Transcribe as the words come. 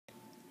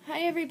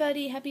Hi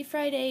everybody, happy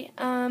Friday.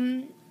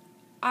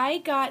 I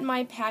got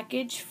my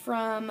package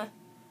from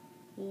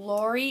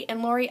Lori,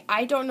 and Lori,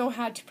 I don't know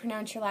how to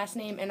pronounce your last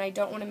name and I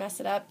don't want to mess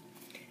it up.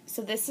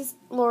 So this is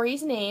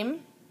Lori's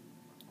name,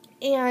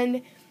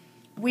 and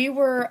we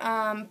were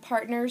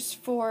partners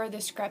for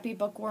the Scrappy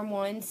Bookworm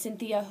one.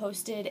 Cynthia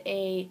hosted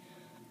a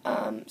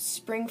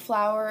spring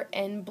flower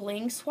and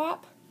bling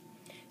swap.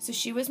 So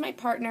she was my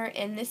partner,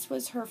 and this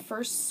was her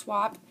first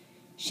swap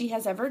she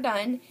has ever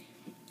done.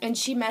 And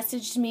she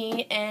messaged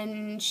me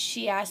and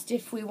she asked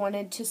if we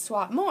wanted to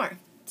swap more.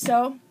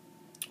 So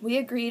we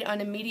agreed on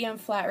a medium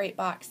flat rate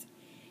box.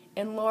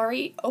 And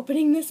Lori,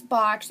 opening this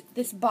box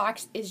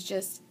is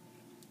just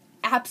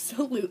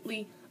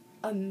absolutely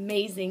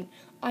amazing.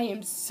 I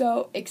am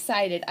so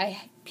excited.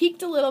 I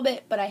peeked a little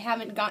bit, but I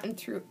haven't gotten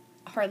through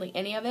hardly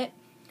any of it.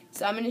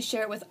 So I'm going to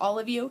share it with all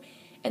of you.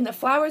 And the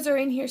flowers are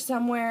in here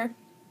somewhere,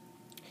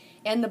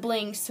 and the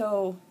bling.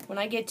 So when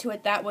I get to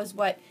it, that was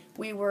what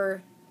we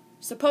were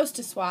supposed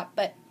to swap,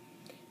 but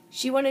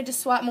she wanted to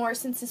swap more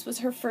since this was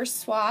her first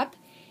swap,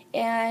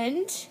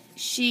 and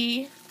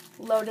she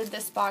loaded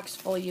this box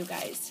full, you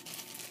guys.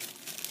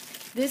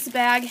 This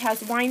bag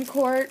has wine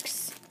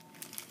corks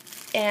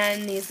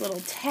and these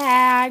little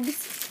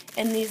tags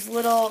and these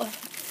little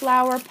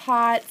flower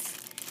pots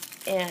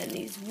and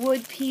these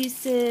wood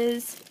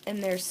pieces,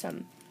 and there's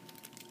some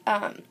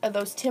of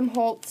those Tim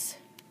Holtz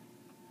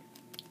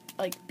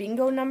like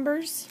bingo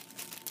numbers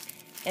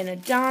and a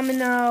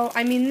domino.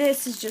 I mean,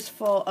 this is just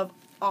full of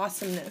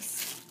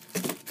awesomeness.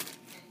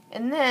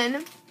 And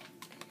then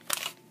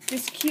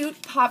this cute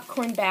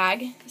popcorn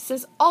bag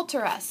says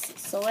Alter Us.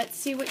 So let's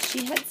see what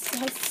she has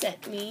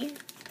sent me.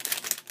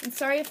 And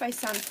sorry if I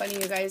sound funny,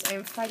 you guys. I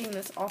am fighting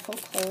this awful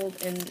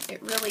cold, and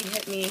it really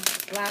hit me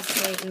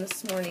last night and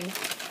this morning.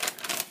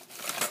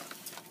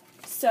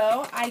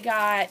 So I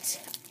got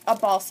a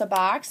balsa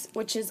box,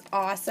 which is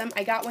awesome.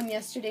 I got one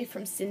yesterday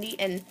from Cindy,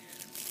 and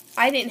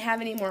I didn't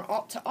have any more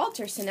to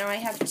alter, so now I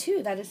have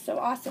two. That is so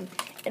awesome.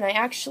 And I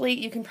actually,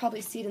 you can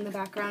probably see it in the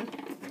background,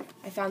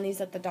 I found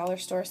these at the dollar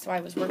store, so I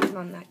was working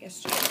on that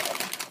yesterday.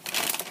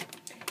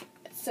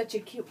 It's such a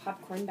cute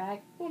popcorn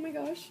bag. Oh my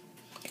gosh.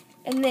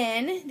 And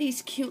then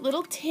these cute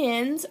little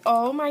tins.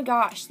 Oh my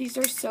gosh, these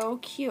are so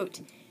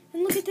cute.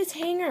 And look at this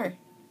hanger.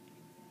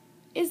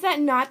 Is that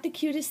not the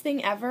cutest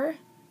thing ever?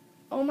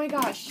 Oh my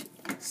gosh,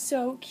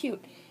 so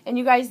cute. And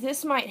you guys,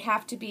 this might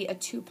have to be a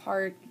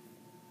two-part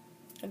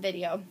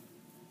video.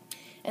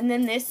 And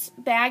then this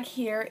bag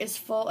here is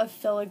full of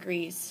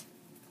filigrees.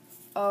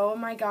 Oh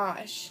my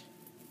gosh.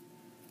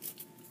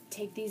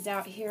 Take these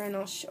out here and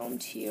I'll show them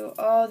to you.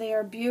 Oh, they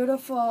are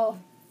beautiful.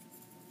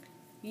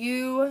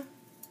 You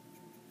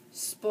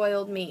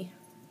spoiled me.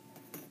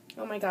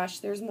 Oh my gosh,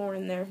 there's more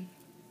in there.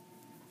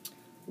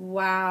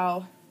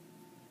 Wow.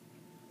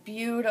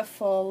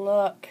 Beautiful,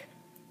 look.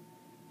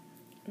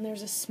 And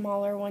there's a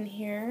smaller one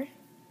here.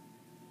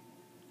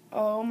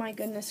 Oh my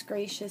goodness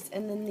gracious.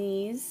 And then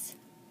these.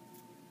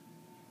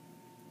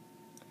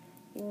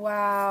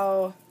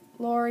 Wow.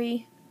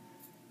 Lori,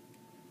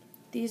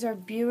 these are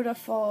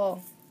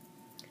beautiful.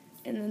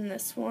 And then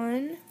this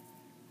one.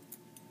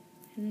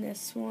 And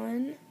this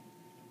one.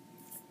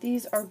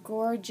 These are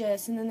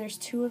gorgeous. And then there's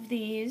two of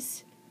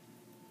these.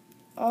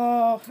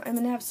 Oh, I'm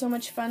going to have so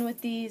much fun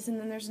with these. And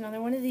then there's another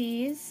one of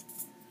these.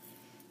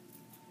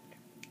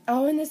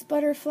 Oh, and this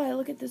butterfly.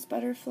 Look at this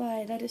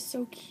butterfly. That is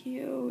so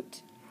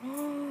cute.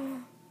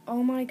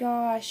 Oh my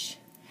gosh.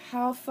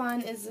 How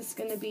fun is this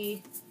going to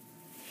be?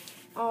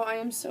 Oh, I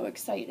am so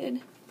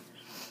excited.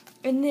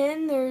 And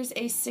then there's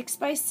a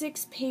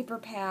 6x6 paper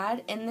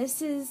pad, and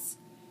this is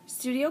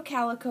Studio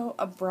Calico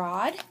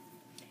Abroad.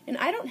 And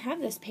I don't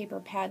have this paper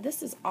pad.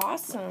 This is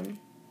awesome.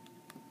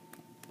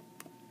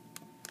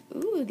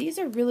 Ooh, these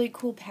are really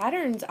cool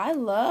patterns. I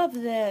love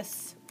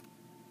this.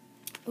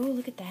 Ooh,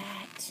 look at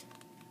that.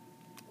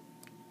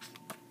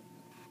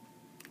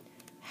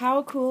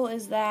 How cool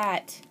is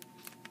that?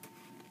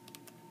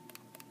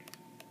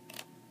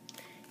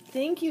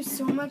 Thank you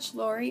so much,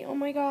 Lori. Oh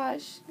my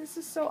gosh, this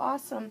is so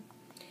awesome.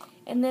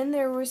 And then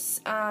there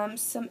was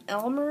some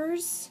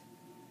Elmer's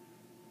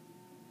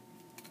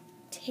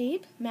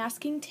tape,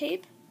 masking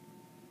tape.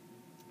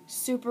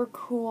 Super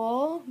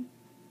cool.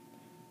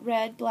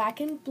 Red,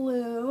 black, and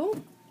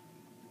blue.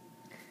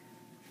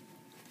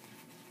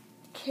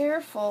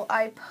 Careful,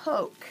 I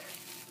poke.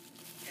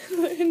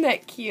 Isn't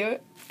that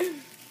cute?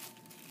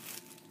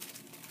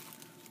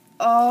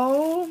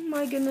 Oh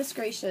my goodness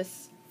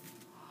gracious.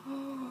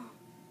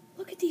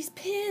 Look at these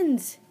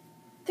pins.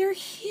 They're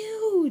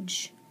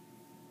huge.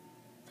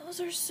 Those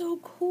are so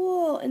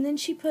cool. And then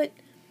she put,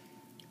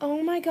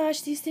 oh my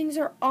gosh, these things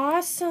are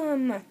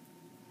awesome.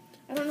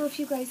 I don't know if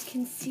you guys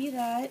can see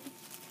that.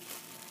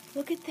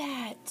 Look at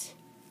that.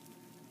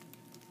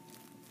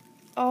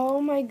 Oh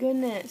my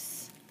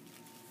goodness.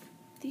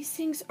 These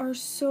things are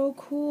so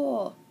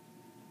cool.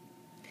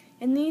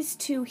 And these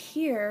two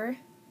here,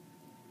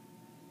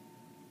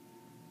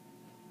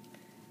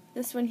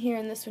 this one here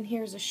and this one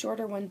here is a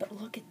shorter one,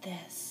 but look at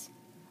this.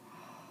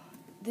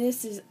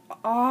 This is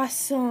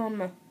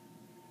awesome.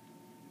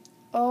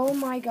 Oh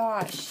my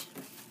gosh.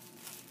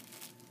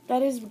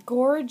 That is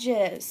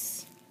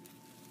gorgeous.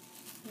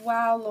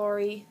 Wow,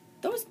 Lori.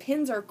 Those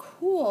pins are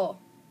cool.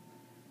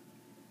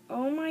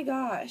 Oh my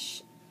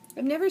gosh.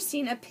 I've never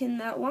seen a pin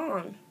that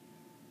long.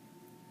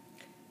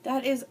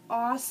 That is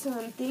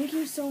awesome. Thank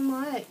you so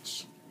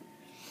much.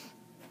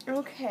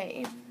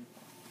 Okay.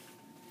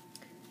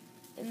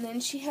 And then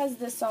she has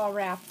this all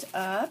wrapped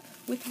up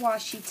with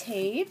washi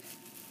tape.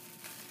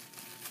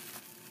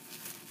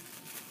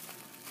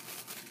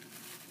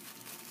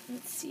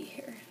 Let's see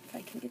here if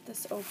I can get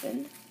this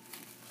open.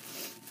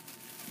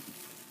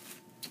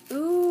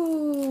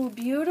 Ooh,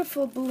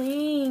 beautiful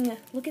bling.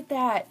 Look at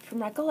that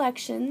from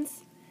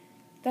Recollections.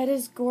 That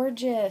is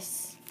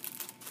gorgeous.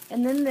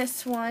 And then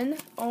this one,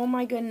 oh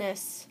my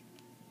goodness.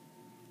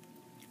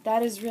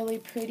 That is really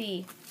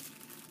pretty.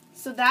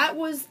 So that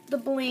was the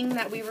bling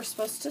that we were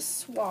supposed to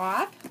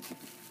swap.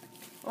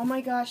 Oh my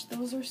gosh,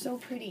 those are so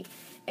pretty.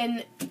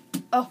 And,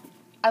 oh,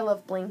 I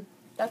love bling.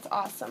 That's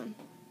awesome.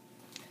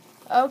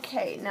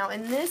 Okay, now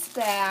in this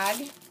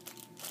bag,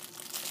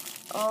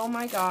 oh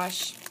my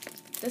gosh,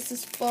 this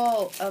is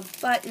full of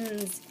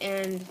buttons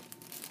and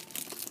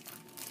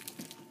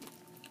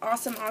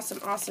awesome, awesome,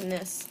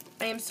 awesomeness.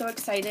 I am so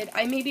excited.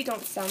 I maybe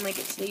don't sound like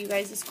it today, you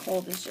guys. This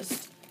cold is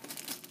just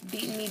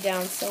beating me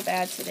down so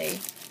bad today.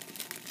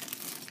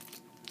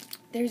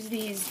 There's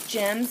these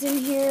gems in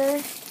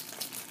here.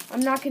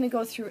 I'm not going to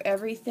go through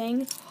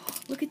everything.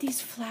 Look at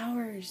these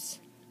flowers.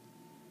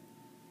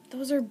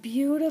 Those are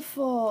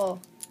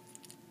beautiful.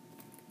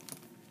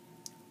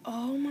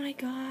 Oh my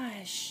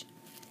gosh.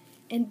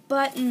 And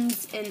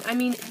buttons, and I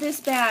mean,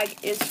 this bag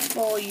is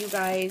full, you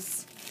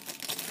guys.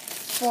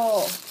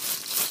 Full.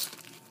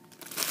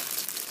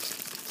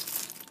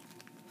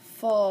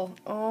 Full.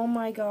 Oh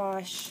my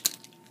gosh.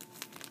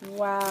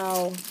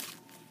 Wow.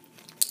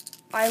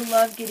 I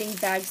love getting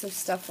bags of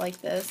stuff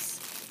like this.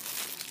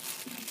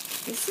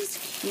 This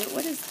is cute.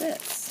 What is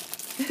this?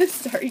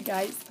 Sorry,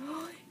 guys.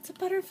 Oh, it's a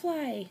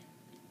butterfly.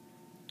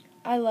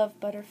 I love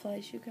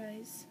butterflies, you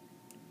guys.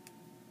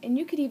 And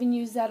you could even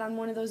use that on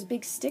one of those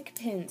big stick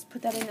pins.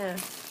 Put that in a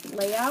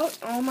layout.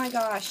 Oh my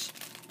gosh.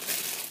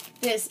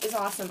 This is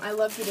awesome. I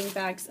love getting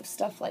bags of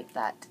stuff like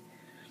that.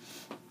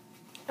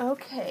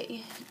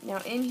 Okay. Now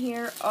in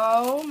here,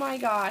 oh my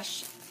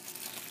gosh.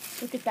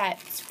 Look at that.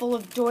 It's full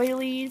of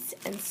doilies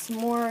and some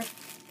more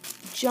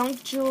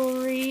junk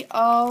jewelry.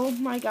 Oh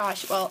my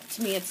gosh. Well,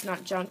 to me it's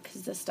not junk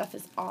because this stuff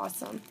is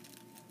awesome.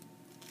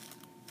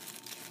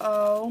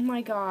 Oh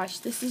my gosh.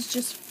 This is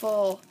just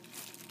full.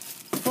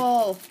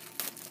 Full.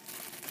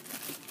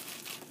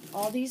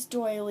 All these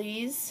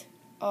doilies.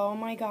 Oh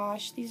my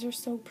gosh. These are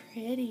so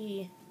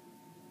pretty.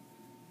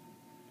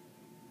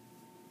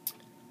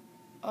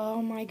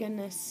 Oh my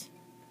goodness.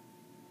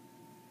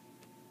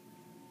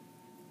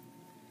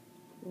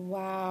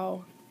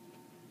 Wow.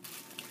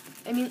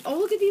 I mean, oh,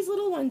 look at these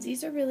little ones.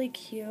 These are really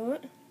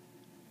cute.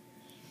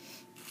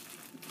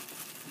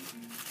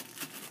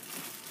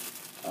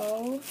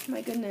 Oh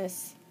my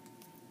goodness.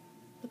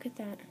 Look at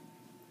that.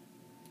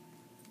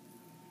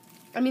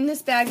 I mean,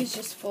 this bag is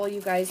just full,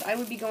 you guys. I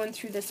would be going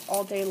through this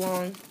all day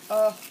long.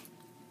 Oh,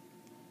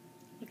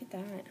 look at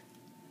that.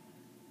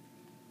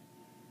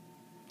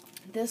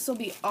 This will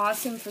be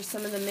awesome for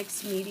some of the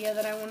mixed media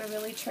that I want to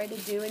really try to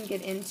do and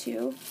get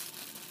into.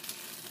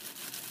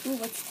 Ooh,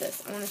 what's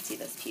this? I want to see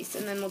this piece,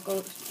 and then we'll go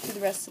through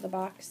the rest of the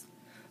box.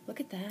 Look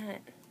at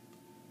that.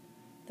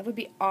 That would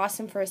be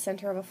awesome for a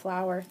center of a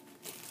flower.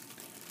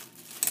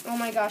 Oh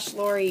my gosh,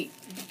 Lori.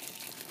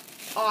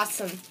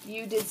 Awesome.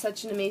 You did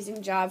such an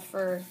amazing job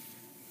for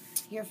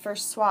your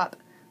first swap.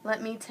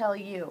 Let me tell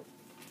you.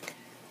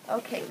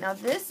 Okay, now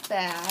this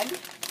bag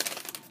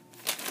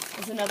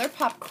is another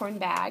popcorn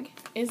bag.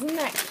 Isn't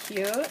that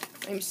cute?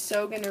 I'm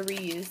so going to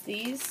reuse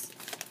these.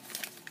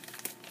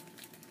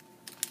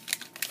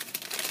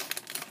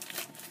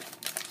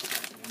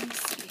 Let me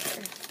see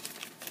here.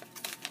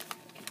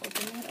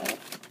 Open that up.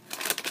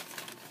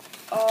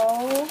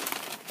 Oh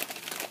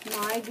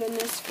my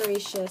goodness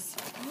gracious.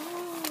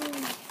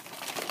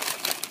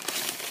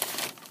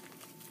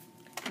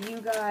 You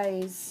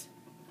guys,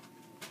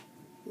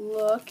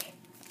 look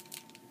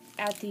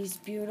at these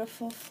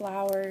beautiful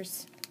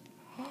flowers.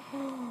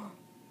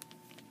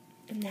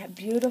 And that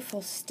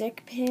beautiful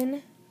stick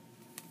pin.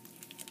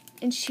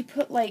 And she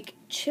put like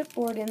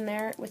chipboard in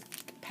there with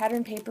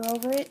pattern paper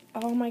over it.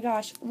 Oh my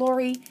gosh.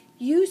 Lori,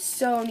 you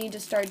so need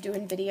to start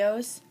doing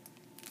videos.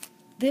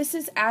 This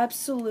is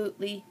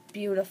absolutely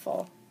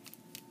beautiful.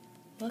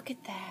 Look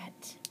at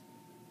that.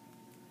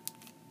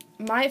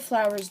 My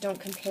flowers don't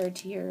compare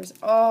to yours.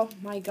 Oh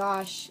my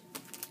gosh.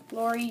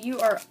 Lori, you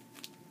are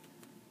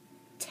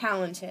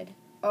talented.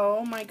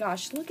 Oh my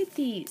gosh. Look at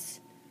these.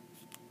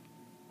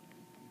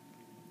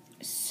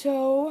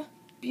 So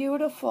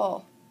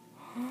beautiful.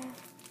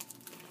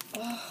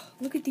 Oh,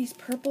 look at these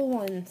purple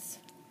ones.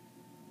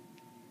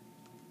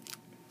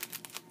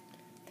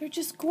 They're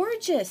just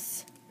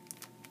gorgeous.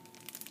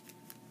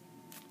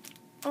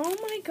 Oh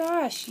my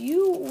gosh.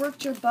 You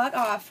worked your butt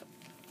off.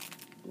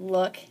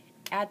 Look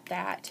at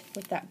that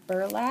with that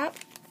burlap.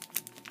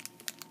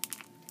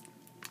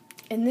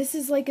 And this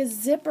is like a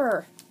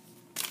zipper.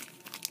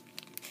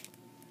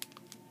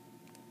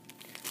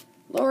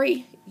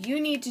 Lori,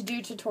 you need to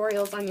do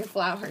tutorials on your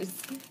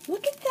flowers.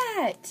 Look at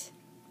that.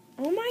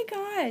 Oh my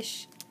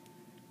gosh.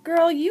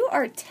 Girl, you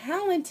are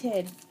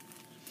talented.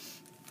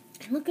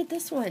 And look at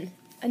this one.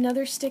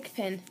 Another stick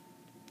pin.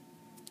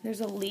 There's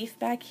a leaf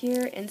back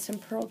here and some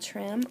pearl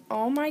trim.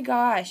 Oh my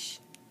gosh.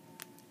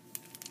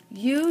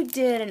 You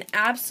did an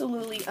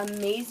absolutely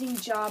amazing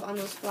job on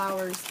those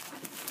flowers.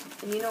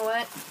 And you know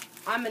what?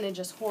 I'm going to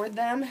just hoard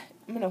them.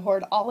 I'm going to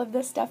hoard all of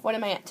this stuff. What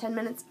am I at? 10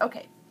 minutes?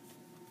 Okay.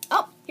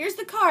 Oh, here's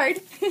the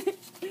card.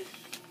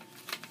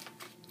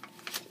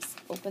 Just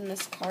open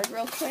this card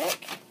real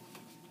quick.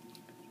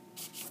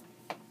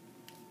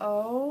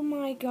 Oh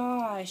my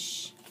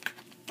gosh.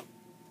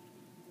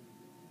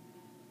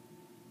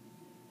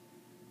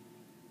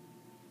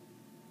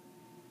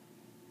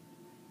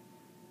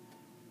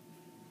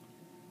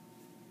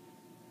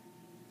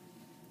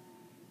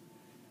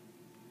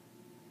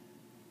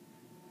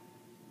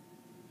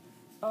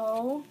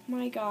 Oh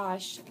my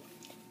gosh.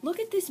 Look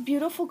at this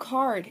beautiful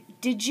card.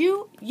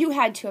 You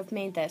had to have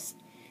made this.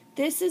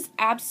 This is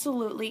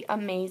absolutely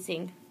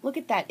amazing. Look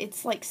at that.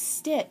 It's like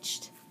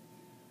stitched.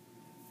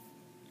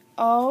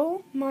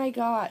 Oh my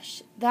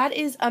gosh. That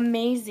is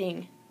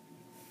amazing.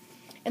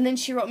 And then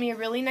she wrote me a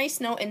really nice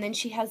note, and then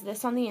she has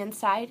this on the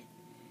inside.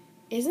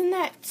 Isn't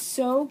that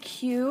so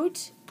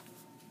cute?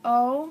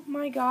 Oh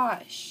my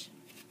gosh.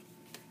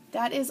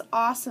 That is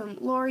awesome.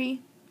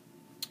 Lori,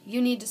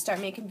 you need to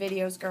start making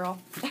videos, girl.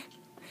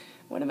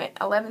 What am I?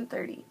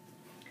 11:30.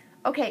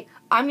 Okay,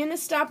 I'm going to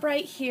stop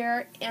right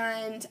here,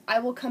 and I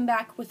will come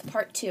back with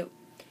part 2.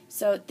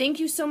 So thank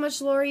you so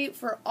much, Lori,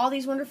 for all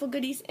these wonderful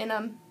goodies, and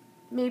I'm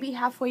maybe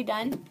halfway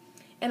done,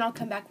 and I'll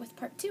come back with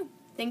part 2.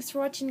 Thanks for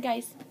watching,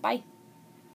 guys. Bye.